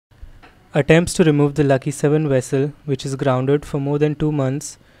Attempts to remove the Lucky 7 vessel, which is grounded for more than 2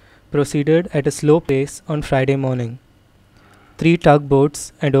 months, proceeded at a slow pace on Friday morning. 3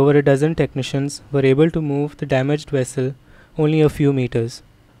 tugboats and over a dozen technicians were able to move the damaged vessel only a few meters.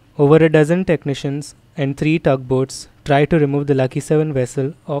 Over a dozen technicians and 3 tugboats tried to remove the Lucky 7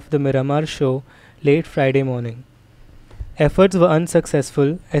 vessel off the Miramar shore late Friday morning. Efforts were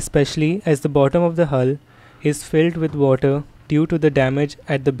unsuccessful, especially as the bottom of the hull is filled with water due to the damage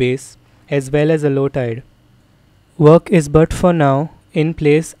at the base as well as a low tide. Work is but for now in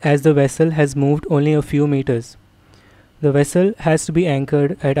place as the vessel has moved only a few meters. The vessel has to be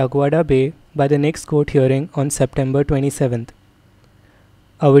anchored at Aguada Bay by the next court hearing on September 27th.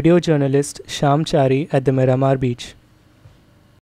 A video journalist Sham Chari at the Miramar beach.